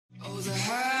The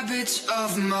habits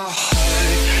of my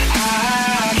heart,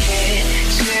 I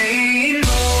can't say no.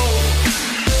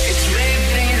 It's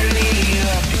ripping me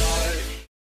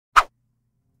apart.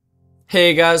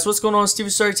 Hey guys, what's going on?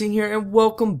 Steven13 here, and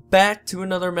welcome back to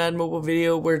another Madden Mobile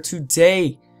video where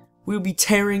today we'll be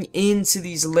tearing into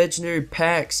these legendary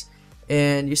packs.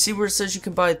 And you see where it says you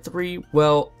can buy 3?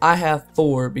 Well, I have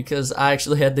 4 because I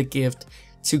actually had the gift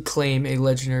to claim a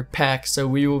legendary pack. So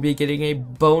we will be getting a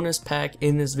bonus pack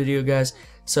in this video, guys.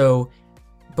 So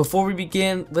before we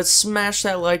begin, let's smash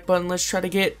that like button. Let's try to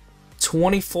get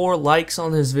 24 likes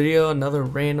on this video, another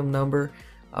random number.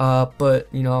 But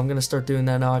you know, I'm gonna start doing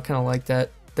that now. I kind of like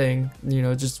that thing, you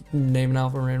know, just naming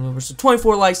off a random number. So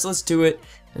 24 likes, let's do it.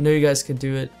 I know you guys can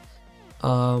do it.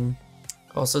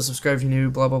 Also subscribe if you're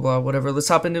new, blah blah blah, whatever. Let's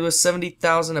hop into a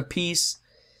 70,000 a piece.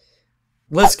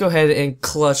 Let's go ahead and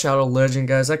clutch out a legend,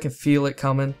 guys. I can feel it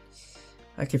coming.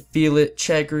 I can feel it.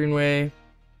 Chad Greenway,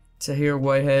 Tahir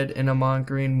Whitehead, and Amon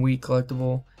Green, weak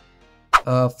collectible.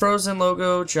 Frozen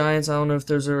logo, Giants. I don't know if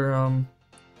those are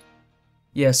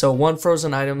yeah, so 1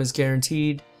 frozen item is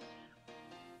guaranteed.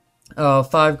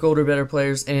 5 gold or better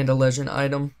players and a legend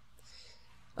item.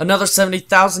 Another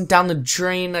 70,000 down the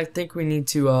drain. I think we need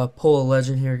to pull a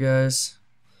legend here, guys.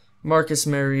 Marcus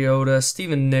Mariota,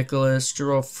 Steven Nicholas,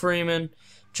 Jerome Freeman,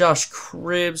 Josh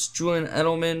Cribbs, Julian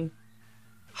Edelman,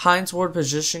 Heinz Ward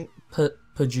position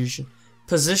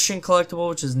collectible,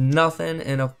 which is nothing,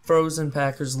 and a Frozen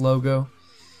Packers logo.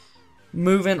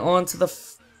 Moving on to the,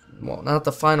 well, not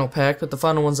the final pack, but the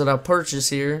final ones that I'll purchase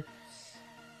here.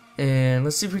 And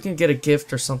let's see if we can get a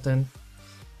gift or something.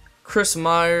 Chris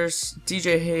Myers,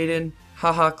 DJ Hayden,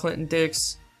 Haha Clinton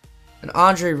Dix, an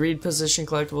Andre Reed position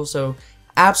collectible. So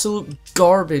absolute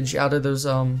garbage out of those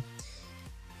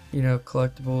you know,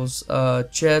 collectibles.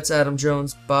 Jets, Adam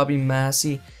Jones, Bobby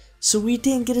Massey. So we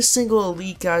didn't get a single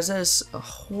elite, guys. That is a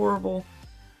horrible.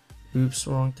 Oops,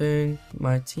 wrong thing.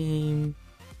 My team.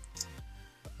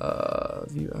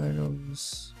 View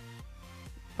items.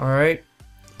 Alright.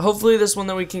 Hopefully this one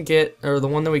that we can get, or the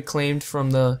one that we claimed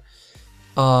from the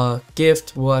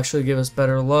gift, will actually give us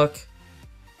better luck.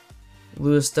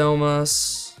 Louis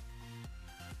Delmas,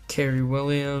 Kerry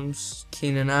Williams,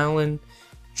 Keenan Allen,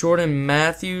 Jordan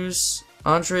Matthews,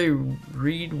 Andre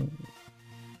Reed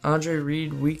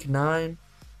week 9,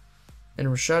 and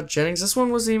Rashad Jennings. This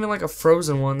one wasn't even like a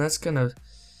frozen one. That's gonna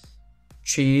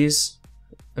cheese.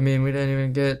 I mean, we didn't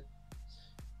even get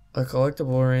a collectible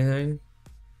or anything.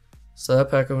 So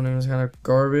that pack opening was kind of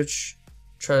garbage.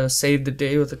 Try to save the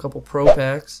day with a couple pro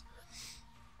packs.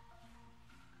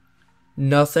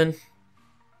 Nothing.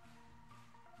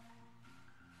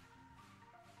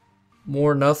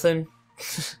 More nothing.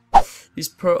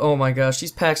 Oh my gosh,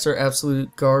 these packs are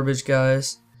absolute garbage,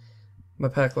 guys. My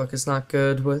pack luck is not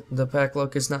good. The pack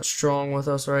luck is not strong with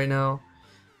us right now.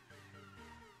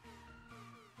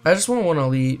 I just want one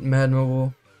elite, Madden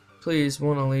Mobile. Please,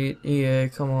 one elite. EA,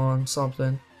 come on,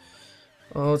 something.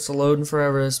 Oh, it's loading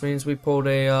forever. This means we pulled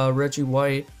a Reggie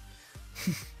White.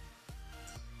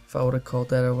 If I would have called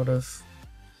that, I would have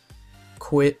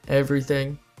quit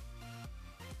everything.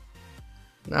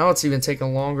 Now it's even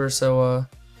taking longer, so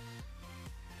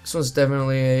this one's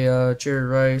definitely a Jerry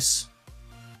Rice.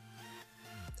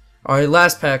 Alright,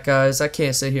 last pack, guys. I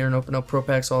can't sit here and open up pro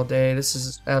packs all day. This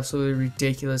is absolutely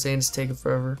ridiculous, and it's taking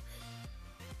forever.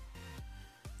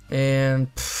 And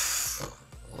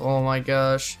oh my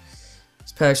gosh,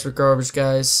 these packs are garbage,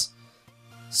 guys.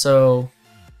 So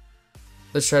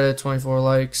let's try to hit 24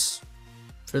 likes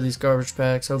for these garbage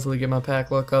packs. Hopefully get my pack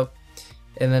luck up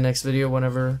in the next video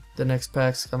whenever the next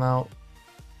packs come out.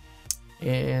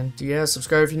 And yeah,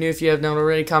 subscribe if you're new. If you have not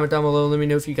already, comment down below. Let me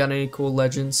know if you got any cool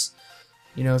legends.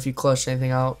 You know, if you clutched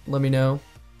anything out, let me know.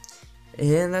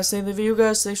 And that's the end of the video,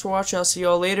 guys. Thanks for watching. I'll see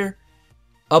y'all later.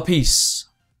 A peace.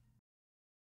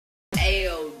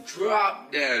 Ayo,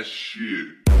 drop that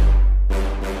shit.